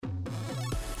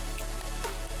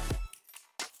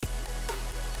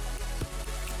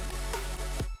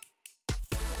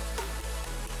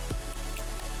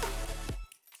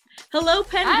Hello,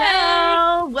 Pendel.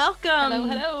 Hi. Welcome.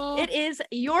 Hello. It is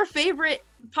your favorite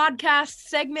podcast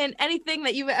segment, anything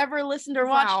that you've ever listened or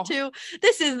watched to.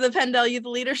 This is the Pendel Youth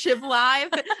Leadership Live.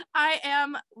 I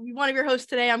am one of your hosts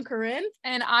today. I'm Corinne.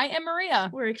 And I am Maria.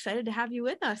 We're excited to have you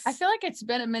with us. I feel like it's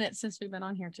been a minute since we've been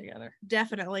on here together.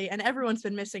 Definitely. And everyone's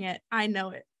been missing it. I know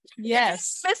it.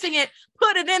 Yes. Missing it.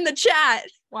 Put it in the chat.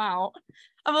 Wow.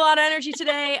 I have a lot of energy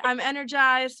today. I'm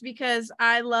energized because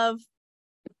I love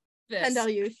This.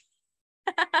 Pendel Youth.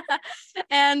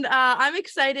 And I'm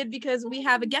excited because we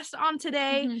have a guest on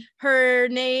today. Mm-hmm. Her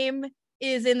name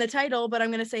is in the title, but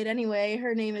I'm going to say it anyway.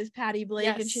 Her name is Patty Blake,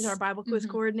 and she's our Bible quiz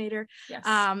coordinator. Yes.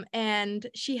 And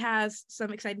she has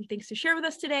some exciting things to share with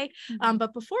us today. Mm-hmm.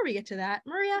 But before we get to that,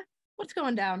 Maria, what's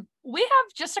going down? We have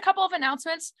just a couple of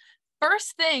announcements.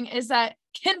 First thing is that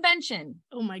convention.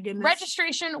 Oh my goodness.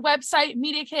 Registration, website,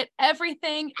 media kit,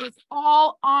 everything is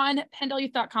all on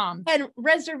pendeluth.com. And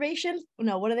reservations,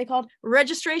 no, what are they called?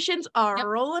 Registrations are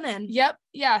rolling in. Yep.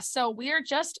 Yeah. So we are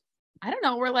just, I don't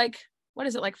know, we're like, what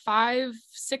is it, like 5-6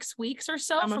 weeks or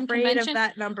so I'm from afraid convention? of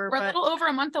that number. We're a little over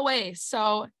a month away.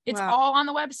 So it's all on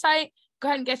the website. Go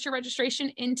ahead and get your registration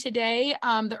in today.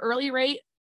 The early rate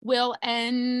will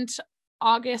end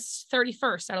August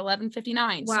 31st at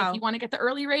 11:59. Wow. So if you want to get the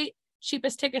early rate,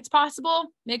 cheapest tickets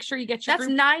possible, make sure you get your That's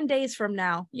group. 9 days from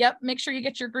now. Yep. Make sure you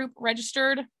get your group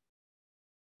registered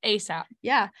ASAP.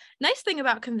 Yeah. Nice thing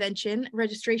about convention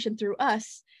registration through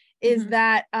us is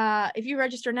that if you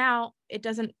register now,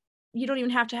 you don't even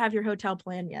have to have your hotel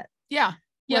plan yet. Yeah.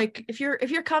 Yep. Like if you're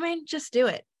coming, just do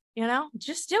it. You know,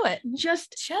 just do it.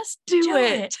 Just do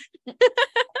it.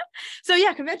 So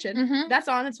yeah, convention. That's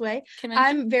on its way.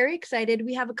 I'm very excited.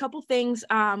 We have a couple things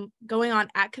going on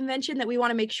at convention that we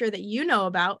want to make sure that you know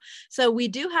about. So we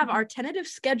do have our tentative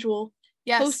schedule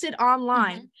posted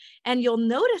online, and you'll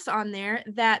notice on there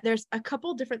that there's a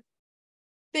couple different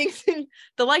things.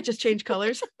 The light just changed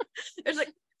colors. There's a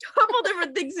couple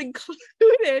different things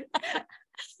included,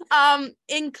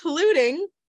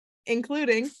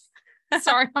 including.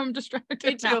 Sorry, I'm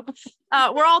distracted now.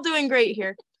 We're all doing great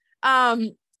here.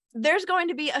 There's going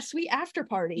to be a sweet after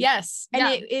party. Yes. And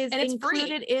it is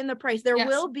included in the price. There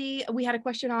will be, we had a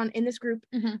question on in this group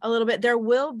a little bit. There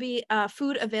will be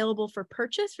food available for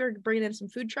purchase. We're bringing in some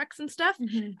food trucks and stuff.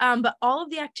 But all of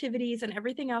the activities and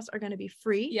everything else are going to be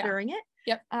free during it.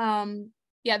 Yep.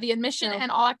 The admission and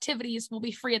all activities will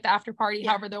be free at the after party.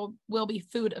 However, there will be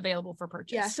food available for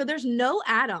purchase. Yeah. So there's no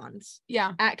add-ons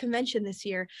at convention this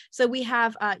year. So we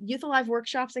have Youth Alive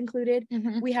workshops included.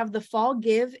 We have the Fall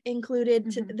Give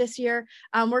included this year.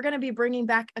 We're going to be bringing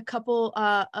back a couple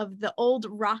of the old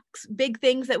rocks, big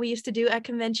things that we used to do at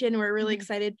convention. We're really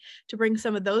excited to bring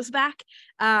some of those back.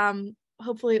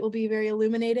 Hopefully it will be very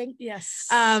illuminating. Yes.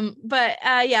 We're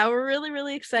really,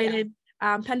 really excited. Yeah.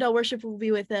 Pendel Worship will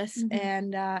be with us,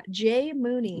 and Jay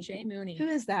Mooney. Who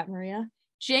is that, Maria?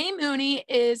 Jay Mooney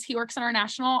he works in our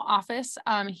national office.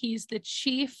 He's the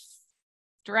chief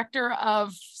director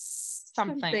of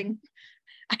something.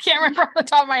 I can't remember off the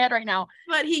top of my head right now.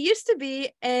 But he used to be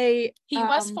he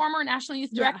was former national youth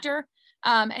director.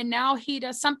 And now he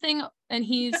does something, and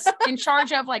he's in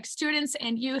charge of like students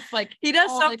and youth, like he does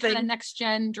something, kind of next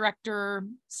gen director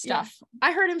stuff. Yeah.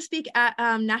 I heard him speak at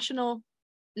national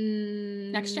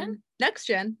next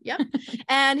gen. Yep.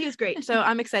 And he was great, so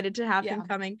I'm excited to have him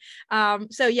coming.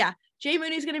 Jay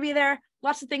Mooney's going to be there.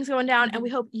 Lots of things going down, and we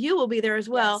hope you will be there as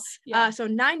well. So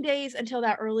 9 days until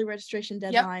that early registration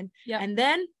deadline. And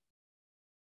then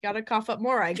gotta cough up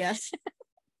more, I guess.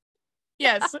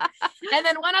 Yes. And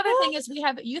then one other thing is we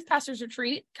have Youth Pastors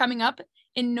Retreat coming up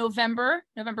in November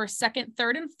 2nd,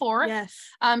 3rd, and 4th. Yes.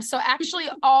 So actually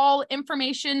all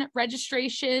information,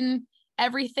 registration,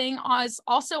 everything is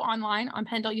also online on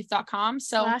pendeluth.com.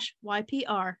 So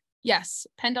 /YPR. Yes.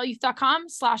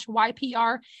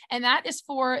 pendeluth.com/YPR. And that is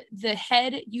for the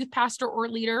head youth pastor or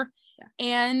leader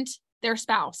and their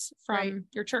spouse from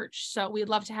your church. So we'd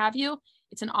love to have you.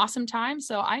 It's an awesome time.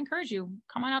 So I encourage you,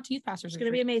 come on out to Youth Pastors. It's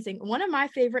going to be amazing. One of my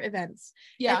favorite events.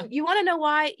 Yeah. And you want to know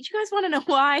why? You guys want to know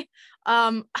why?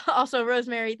 Also,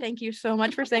 Rosemary, thank you so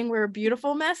much for saying we're a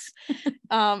beautiful mess.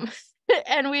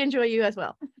 And we enjoy you as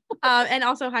well. And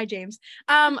also, hi, James.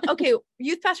 Okay,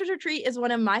 Youth Pastors Retreat is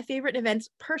one of my favorite events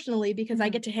personally because I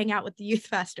get to hang out with the youth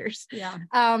pastors. Yeah.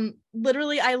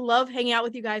 Literally, I love hanging out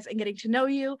with you guys and getting to know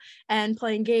you and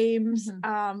playing games.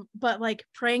 But like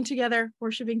praying together,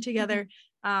 worshiping together,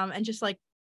 and just like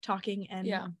talking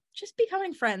and just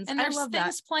becoming friends. And there's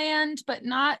things planned, but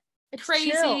not it's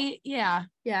crazy. Chill. Yeah.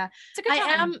 It's a good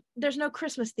time. There's no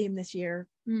Christmas theme this year,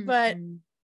 but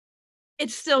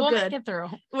It's still we'll good. Make it through.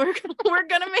 We're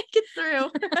gonna make it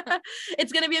through.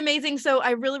 It's gonna be amazing. So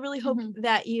I really hope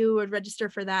that you would register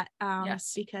for that.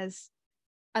 Yes, because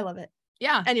I love it.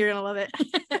 Yeah, and you're gonna love it.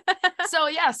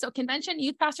 So convention,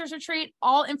 youth pastors retreat,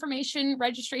 all information,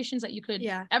 registrations that you could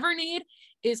ever need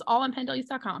is all on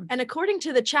PDYN.com. And according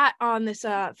to the chat on this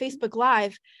Facebook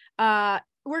Live,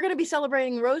 we're gonna be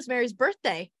celebrating Rosemary's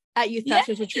birthday at Youth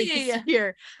Pastors Retreat this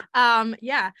year.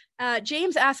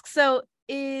 James asks, so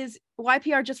is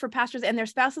YPR just for pastors and their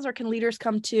spouses, or can leaders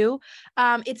come too?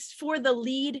 It's for the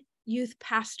lead youth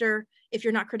pastor if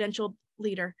you're not credentialed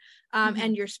leader,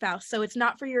 and your spouse. So it's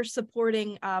not for your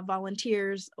supporting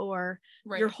volunteers or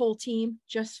your whole team,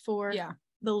 just for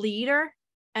the leader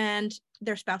and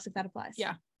their spouse, if that applies.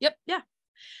 Yeah. Yep. Yeah.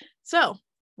 So,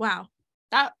 wow.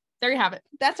 There you have it.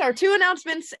 That's our 2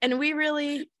 announcements, and we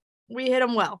hit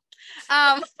them well.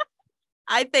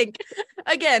 I think,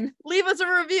 again, leave us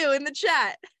a review in the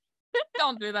chat.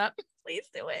 Don't do that. Please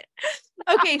do it.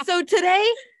 Okay, so today,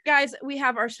 guys, we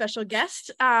have our special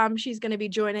guest. She's going to be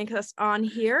joining us on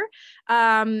here.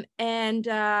 And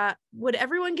would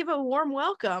everyone give a warm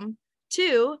welcome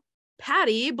to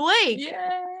Patty Blake?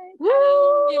 Yay!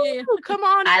 Woo! Come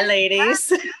on. Hi,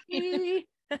 ladies.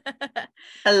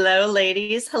 Hello,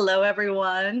 ladies. Hello,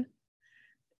 everyone.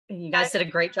 You guys did a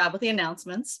great job with the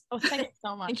announcements. Oh, thank you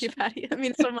so much. Thank you, Patty. That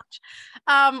means so much.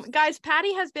 Guys,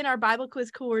 Patty has been our Bible quiz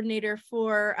coordinator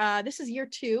for, this is year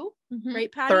 2,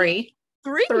 right, Patty?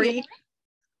 3.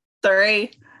 Time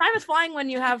is flying when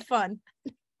you have fun.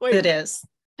 Wait, it is.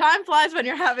 Time flies when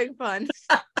you're having fun.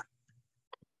 I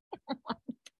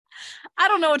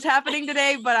don't know what's happening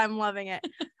today, but I'm loving it.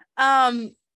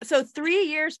 So 3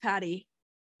 years, Patty.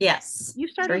 Yes. You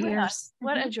started with us.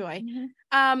 What a joy.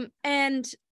 And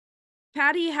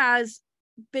Patty has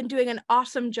been doing an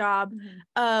awesome job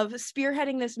of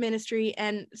spearheading this ministry.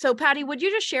 And so, Patty, would you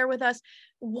just share with us,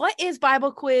 what is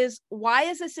Bible quiz? Why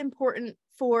is this important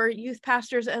for youth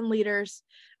pastors and leaders?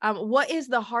 What is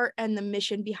the heart and the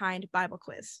mission behind Bible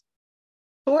quiz?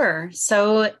 Sure.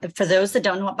 So for those that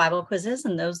don't know what Bible quiz is,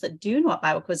 and those that do know what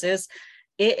Bible quiz is,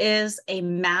 it is a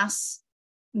mass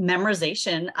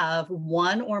memorization of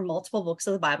one or multiple books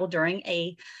of the Bible during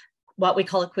what we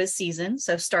call a quiz season.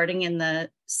 So starting in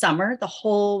the summer, the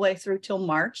whole way through till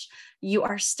March, you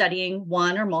are studying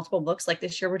one or multiple books. Like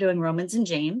this year, we're doing Romans and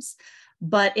James.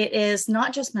 But it is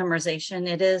not just memorization,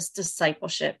 it is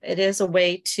discipleship. It is a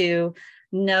way to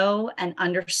know and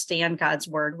understand God's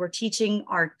word. We're teaching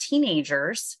our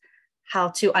teenagers how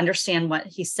to understand what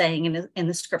he's saying in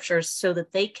the scriptures so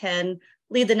that they can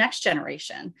lead the next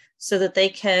generation, so that they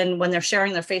can, when they're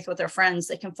sharing their faith with their friends,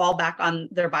 they can fall back on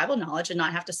their Bible knowledge and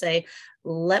not have to say,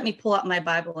 let me pull out my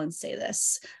Bible and say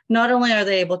this. Not only are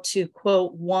they able to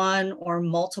quote one or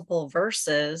multiple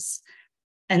verses,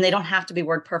 and they don't have to be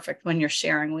word perfect when you're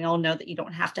sharing. We all know that you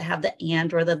don't have to have the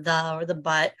and or the or the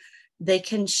but. They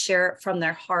can share it from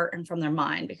their heart and from their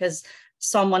mind, because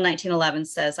Psalm 119:11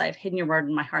 says, I've hidden your word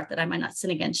in my heart that I might not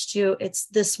sin against you. It's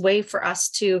this way for us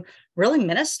to really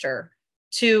minister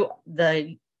to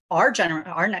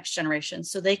our next generation,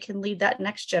 so they can lead that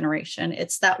next generation.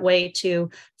 It's that way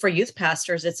for youth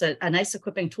pastors. It's a nice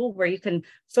equipping tool where you can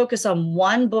focus on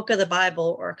one book of the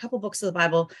Bible or a couple books of the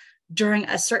Bible during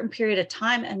a certain period of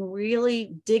time and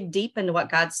really dig deep into what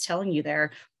God's telling you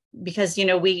there. Because,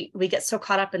 we get so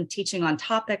caught up in teaching on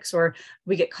topics, or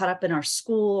we get caught up in our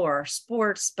school or our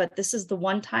sports, but this is the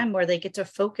one time where they get to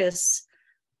focus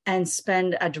and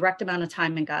spend a direct amount of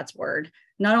time in God's word,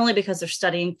 not only because they're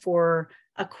studying for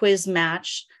a quiz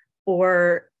match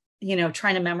or,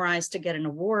 trying to memorize to get an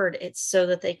award. It's so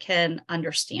that they can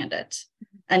understand it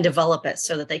and develop it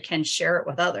so that they can share it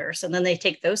with others. And then they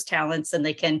take those talents and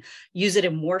they can use it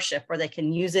in worship, or they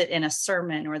can use it in a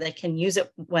sermon, or they can use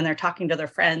it when they're talking to their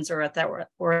friends or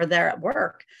they're at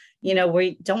work. We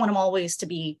don't want them always to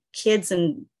be kids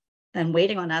and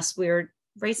waiting on us. We're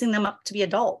raising them up to be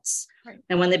adults. Right.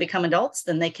 And when they become adults,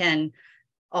 then they can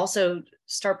also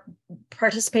start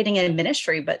participating in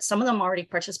ministry. But some of them already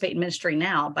participate in ministry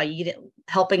now by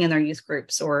helping in their youth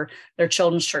groups or their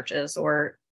children's churches,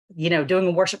 or doing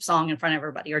a worship song in front of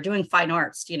everybody, or doing fine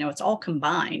arts. It's all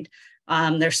combined.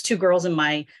 There's 2 girls in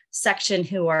my section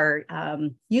who are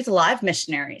Youth Alive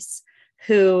missionaries,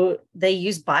 who they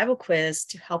use Bible quiz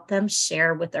to help them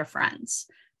share with their friends.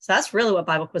 So that's really what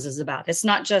Bible quiz is about. It's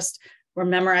not just we're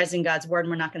memorizing God's word and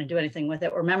we're not going to do anything with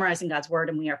it. We're memorizing God's word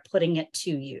and we are putting it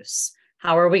to use.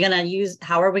 How are we going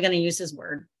to use his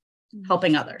word?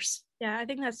 Helping others. Yeah, I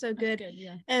think that's so good. That's good,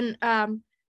 yeah. And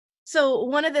so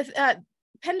one of the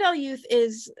Pendel Youth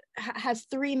has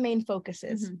 3 main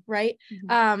focuses, right?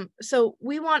 So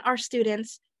we want our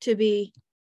students to be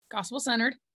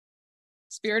gospel-centered,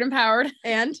 Spirit empowered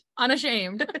and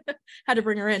unashamed. Had to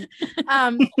bring her in.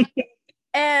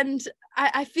 And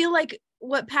I feel like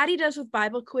what Patty does with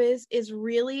Bible quiz is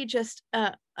really just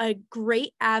a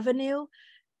great avenue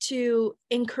to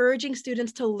encouraging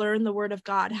students to learn the word of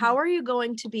God. How are you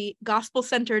going to be gospel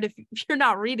centered if you're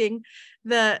not reading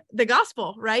the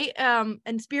gospel, right?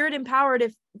 And spirit empowered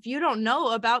if you don't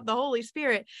know about the Holy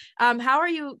Spirit. How are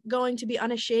you going to be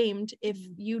unashamed if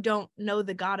you don't know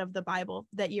the God of the Bible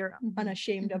that you're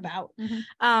unashamed about?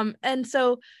 And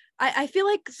so I feel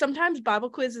like sometimes Bible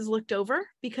quiz is looked over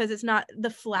because it's not the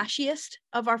flashiest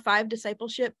of our 5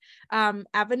 discipleship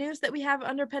avenues that we have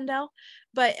under Pendel,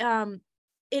 but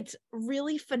it's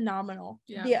really phenomenal.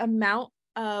 The amount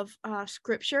of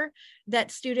scripture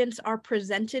that students are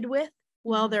presented with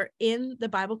while they're in the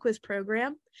Bible quiz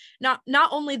program. Not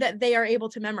only that they are able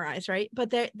to memorize, right,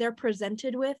 but they're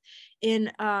presented with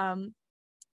in an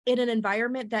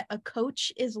environment that a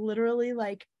coach is literally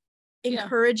like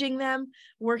encouraging them,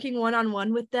 working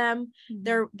one-on-one with them.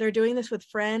 They're doing this with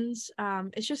friends.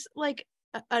 It's just like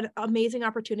an amazing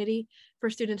opportunity for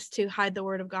students to hide the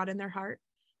word of God in their heart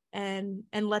and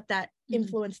let that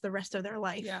influence the rest of their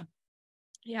life.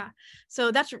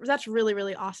 So that's really,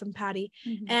 really awesome, Patty.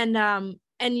 And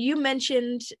you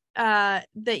mentioned that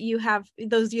you have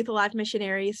those Youth Alive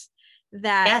missionaries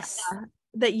that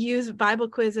that use Bible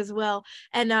quiz as well.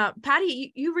 And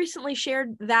Patty, you recently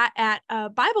shared that at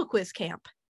Bible quiz camp.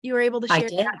 You were able to share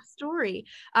that story.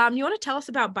 You want to tell us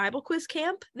about Bible quiz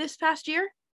camp this past year?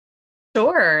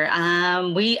 Sure.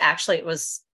 It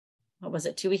was, what was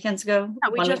it, 2 weekends ago? Yeah,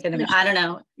 1 weekend ago. I don't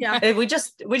know. Yeah. We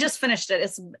just finished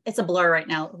it. It's a blur right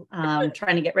now.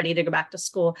 Trying to get ready to go back to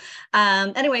school.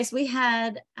 Anyways, we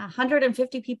had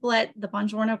 150 people at the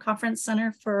Buongiorno Conference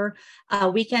Center for a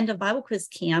weekend of Bible quiz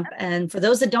camp. And for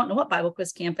those that don't know what Bible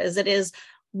quiz camp is, it is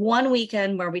one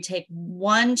weekend where we take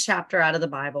one chapter out of the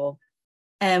Bible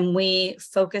and we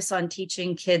focus on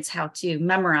teaching kids how to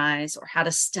memorize or how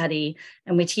to study.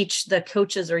 And we teach the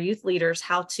coaches or youth leaders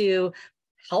how to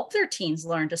help their teens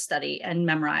learn to study and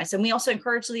memorize. And we also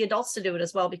encourage the adults to do it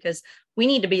as well, because we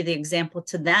need to be the example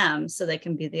to them so they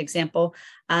can be the example.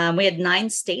 We had 9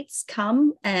 states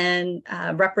come and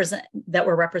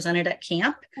were represented at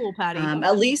camp. Cool, Patty.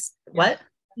 At least what?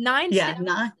 9 states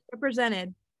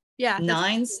represented. Yeah.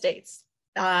 9 states.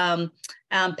 Pendel,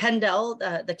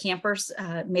 the campers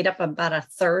made up about a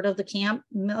third of the camp,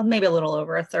 maybe a little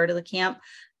over a third of the camp.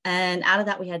 And out of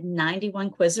that, we had 91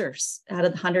 quizzers out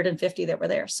of the 150 that were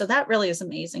there. So that really is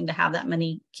amazing to have that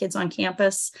many kids on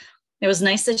campus. It was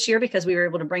nice this year because we were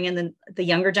able to bring in the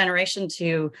younger generation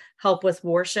to help with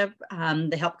worship.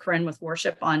 They helped Corinne with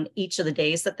worship on each of the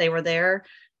days that they were there.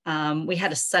 We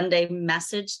had a Sunday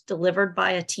message delivered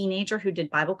by a teenager who did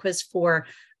Bible quiz for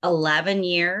 11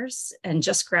 years and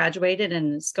just graduated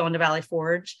and is going to Valley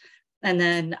Forge. And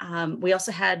then we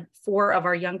also had 4 of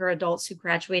our younger adults who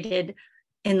graduated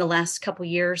in the last couple of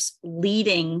years,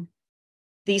 leading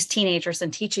these teenagers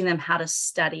and teaching them how to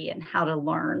study and how to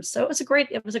learn. So it was a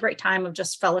great time of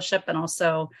just fellowship. And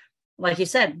also, like you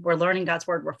said, we're learning God's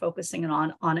word. We're focusing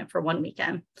on it for one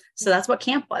weekend. So that's what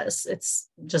camp was. It's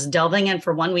just delving in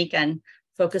for one weekend,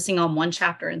 focusing on one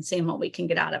chapter and seeing what we can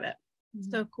get out of it.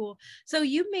 So cool. So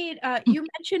you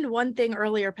mentioned one thing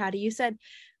earlier, Patty. You said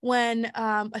when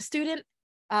a student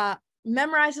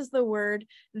memorizes the word,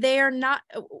 they're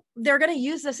going to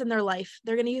use this in their life.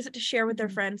 They're going to use it to share with their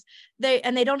friends. They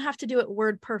don't have to do it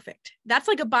word perfect. That's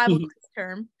like a Bible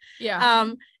term.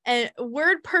 Yeah. And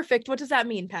word perfect, what does that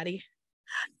mean, Patty?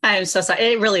 I'm so sorry.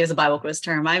 It really is a Bible quiz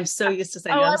term. I'm so used to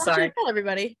saying it. I'm sorry. Tell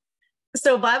everybody.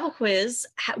 So Bible quiz,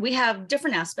 we have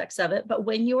different aspects of it, but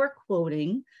when you are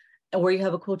quoting or you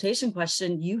have a quotation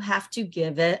question, you have to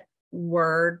give it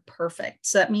word perfect.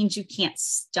 So that means you can't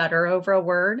stutter over a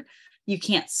word. You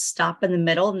can't stop in the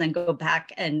middle and then go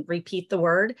back and repeat the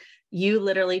word. You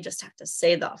literally just have to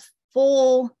say the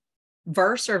full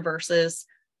verse or verses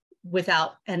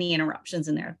without any interruptions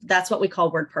in there. That's what we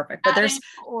call word perfect. But there's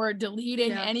or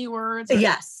deleting any words.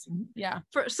 Yes. Yeah.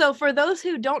 For those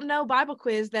who don't know Bible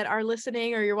quiz that are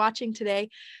listening or you're watching today,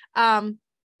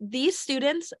 these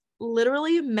students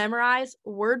literally memorize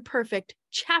word perfect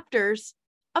chapters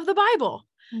of the Bible.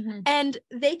 And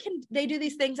they do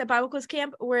these things at Bible quiz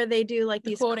camp where they do like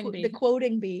the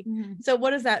quoting bee. So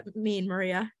what does that mean,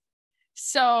 Maria?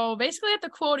 So basically at the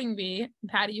quoting bee,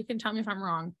 Patty, you can tell me if I'm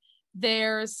wrong.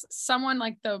 There's someone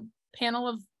like the panel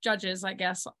of judges, I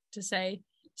guess to say,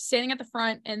 standing at the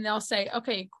front, and they'll say,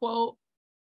 okay, quote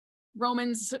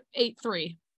Romans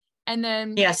 8:3. And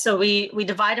then so we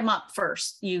divide them up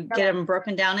first. You get them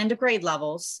broken down into grade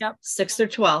levels, 6th through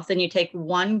 12th, and you take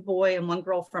one boy and one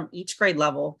girl from each grade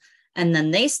level, And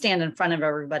then they stand in front of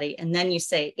everybody. And then you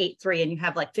say 8-3 and you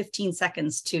have like 15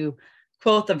 seconds to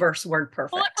quote the verse word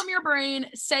perfect. Pull it from your brain,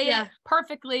 say it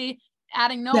perfectly,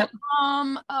 adding no,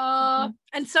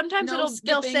 and sometimes no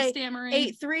they'll say stammering.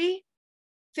 8-3,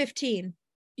 15.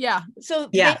 Yeah. So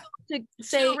they have to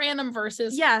say 2 random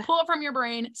verses. Yeah. Pull it from your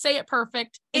brain, say it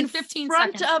perfect in 15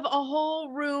 front seconds. of a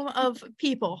whole room of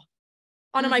people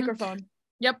on a microphone.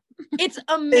 Yep. It's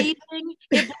amazing.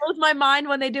 It blows my mind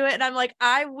when they do it. And I'm like,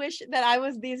 I wish that I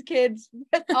was these kids.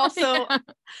 But also, I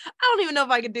don't even know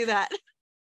if I could do that.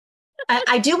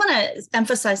 I do want to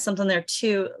emphasize something there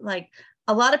too. Like,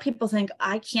 a lot of people think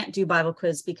I can't do Bible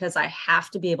quiz because I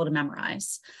have to be able to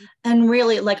memorize. And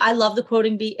really, like, I love the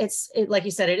quoting bee. Like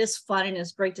you said, it is fun and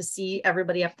it's great to see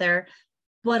everybody up there.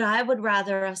 But I would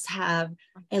rather us have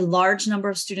a large number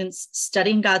of students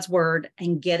studying God's word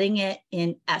and getting it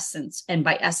in essence. And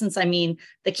by essence, I mean,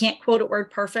 they can't quote it word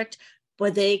perfect,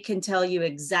 but they can tell you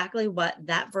exactly what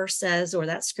that verse says or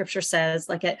that scripture says.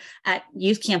 Like at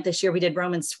youth camp this year, we did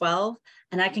Romans 12.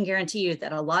 And I can guarantee you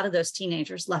that a lot of those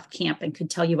teenagers left camp and could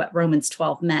tell you what Romans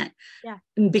 12 meant. Yeah.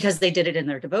 Because they did it in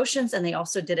their devotions and they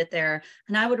also did it there.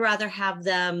 And I would rather have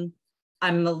them,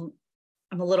 I'm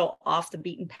a little off the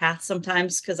beaten path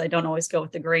sometimes because I don't always go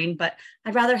with the grain, but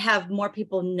I'd rather have more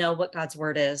people know what God's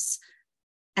word is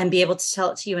and be able to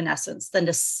tell it to you in essence than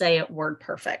to say it word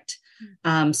perfect.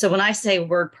 So when I say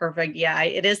word perfect,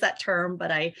 it is that term, but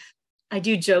I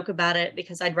do joke about it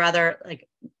because I'd rather, like,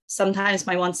 sometimes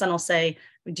my one son will say,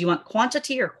 do you want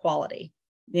quantity or quality?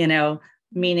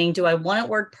 Meaning, do I want it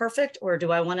word perfect or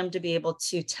do I want him to be able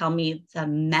to tell me the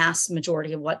mass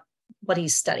majority of what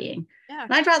he's studying? Yeah.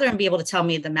 And I'd rather him be able to tell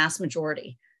me the mass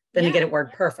majority than to get it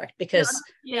word perfect, because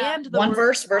one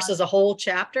verse versus a whole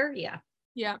chapter. Yeah.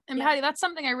 Yeah. And Patty, that's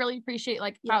something I really appreciate,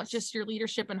 about just your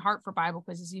leadership and heart for Bible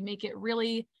quizzes. You make it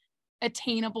really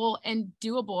attainable and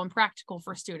doable and practical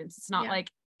for students. It's not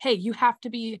like, hey, you have to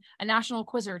be a national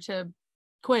quizzer to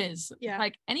quiz. Yeah.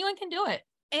 Like, anyone can do it.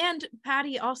 And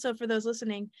Patty, also for those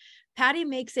listening, Patty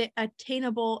makes it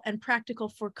attainable and practical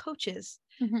for coaches,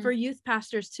 for youth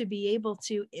pastors to be able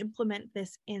to implement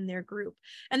this in their group.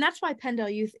 And that's why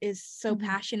Pendel Youth is so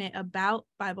passionate about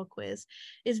Bible quiz,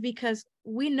 is because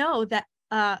we know that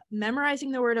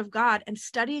memorizing the word of God and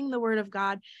studying the word of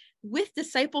God with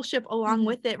discipleship along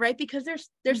with it, right? Because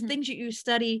there's things you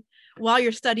study while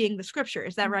you're studying the scripture.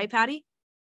 Is that right, Patty?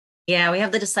 Yeah, we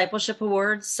have the discipleship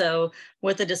award. So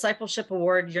with the discipleship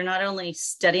award, you're not only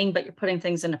studying, but you're putting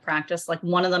things into practice. Like,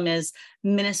 one of them is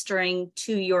ministering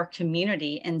to your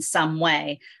community in some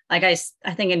way. Like I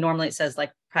think normally it says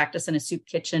like practice in a soup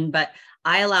kitchen, but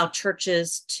I allow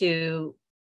churches to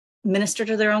minister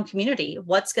to their own community.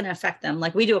 What's going to affect them?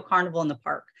 Like, we do a carnival in the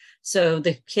park. So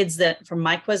the kids that from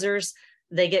my quizzers,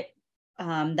 they get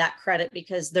that credit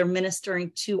because they're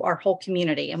ministering to our whole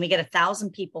community, and we get 1,000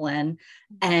 people in,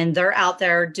 and they're out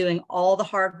there doing all the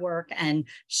hard work and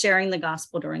sharing the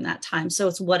gospel during that time. So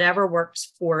it's whatever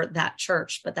works for that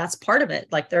church, but that's part of it.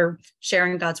 Like, they're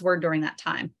sharing God's word during that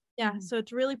time. Yeah. So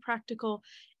it's really practical,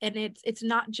 and it's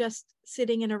not just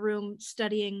sitting in a room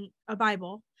studying a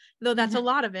Bible, though that's a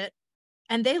lot of it.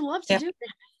 And they love to do it.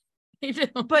 They do.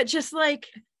 But just like,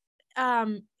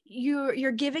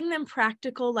 you're giving them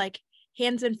practical, like,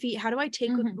 hands and feet. How do I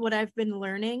take what I've been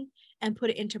learning and put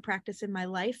it into practice in my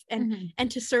life, and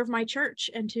to serve my church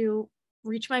and to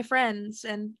reach my friends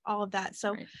and all of that.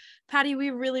 So Patty,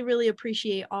 we really, really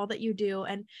appreciate all that you do.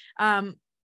 And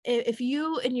if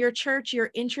you in your church,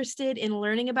 you're interested in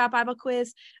learning about Bible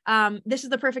quiz, this is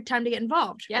the perfect time to get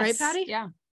involved. Yes. Right, Patty? Yeah,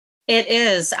 it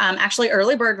is. Actually,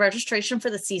 early bird registration for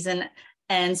the season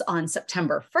ends on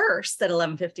September 1st at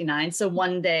 11:59. So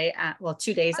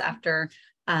 2 days after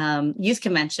youth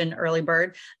convention, early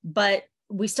bird, but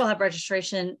we still have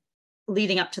registration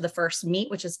leading up to the first meet,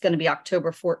 which is going to be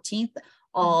October 14th,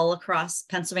 all across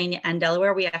Pennsylvania and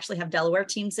Delaware. We actually have Delaware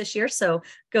teams this year, so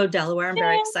go Delaware. I'm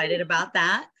very excited about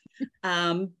that.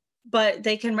 But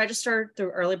they can register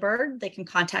through early bird. They can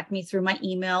contact me through my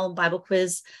email,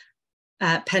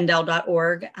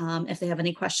 biblequiz@pendel.org. If they have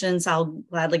any questions, I'll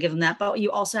gladly give them that. But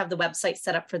you also have the website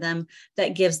set up for them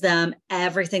that gives them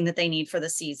everything that they need for the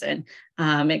season.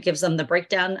 It gives them the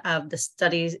breakdown of the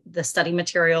study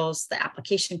materials, the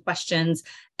application questions,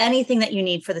 anything that you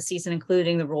need for the season,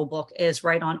 including the rule book, is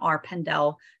right on our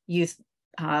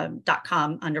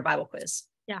pendelyouth.com under Bible quiz.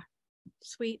 Yeah.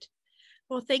 Sweet.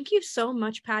 Well, thank you so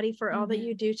much, Patty, for all that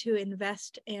you do to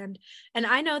invest. And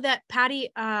I know that Patty,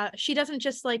 she doesn't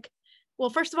just well,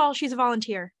 first of all, she's a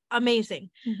volunteer. Amazing.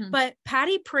 But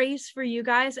Patty prays for you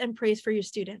guys and prays for your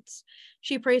students.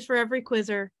 She prays for every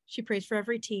quizzer. She prays for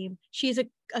every team. She's a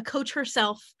coach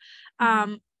herself.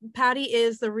 Patty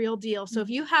is the real deal. So if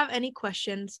you have any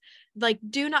questions, like,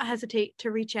 do not hesitate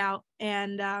to reach out,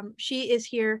 and she is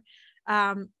here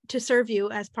to serve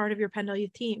you as part of your Pendle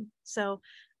Youth team. So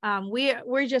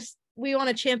we want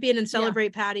to champion and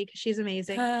celebrate Patty because she's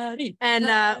amazing. Patty. And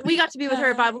we got to be with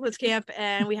her at Bible Quiz Camp,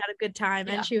 and we had a good time,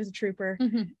 and she was a trooper.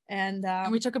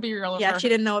 And we took a Be Real of her. She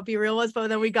didn't know what Be Real was, but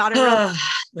then we got it.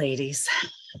 Ladies.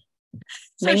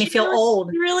 So made me feel old.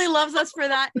 She really loves us for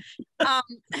that.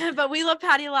 But we love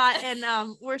Patty a lot,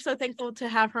 and we're so thankful to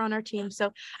have her on our team.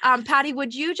 So Patty,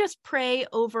 would you just pray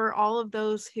over all of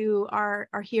those who are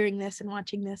hearing this and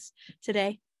watching this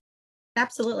today?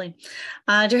 Absolutely.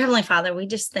 Dear Heavenly Father, we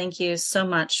just thank you so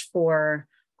much for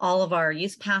all of our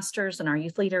youth pastors and our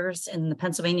youth leaders in the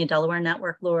Pennsylvania Delaware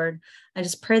Network, Lord. I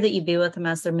just pray that you be with them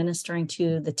as they're ministering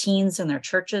to the teens in their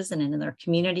churches and in their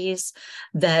communities,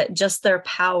 that just their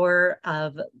power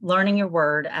of learning your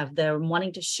word, of them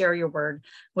wanting to share your word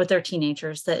with their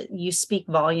teenagers, that you speak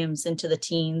volumes into the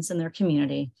teens in their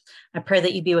community. I pray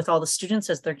that you be with all the students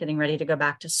as they're getting ready to go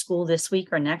back to school this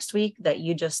week or next week, that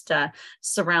you just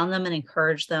surround them and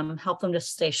encourage them, help them to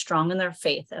stay strong in their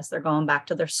faith as they're going back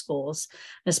to their schools.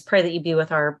 I just pray that you be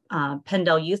with our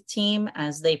Pendle Youth team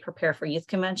as they prepare for youth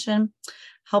convention.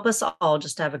 Help us all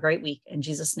just to have a great week. In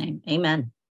Jesus' name,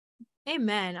 amen.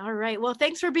 Amen. All right. Well,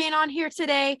 thanks for being on here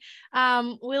today.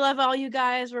 We love all you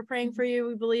guys. We're praying for you.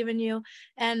 We believe in you.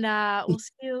 And we'll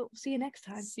see you next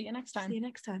time. See you next time. See you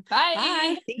next time. Bye.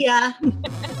 Bye. See ya.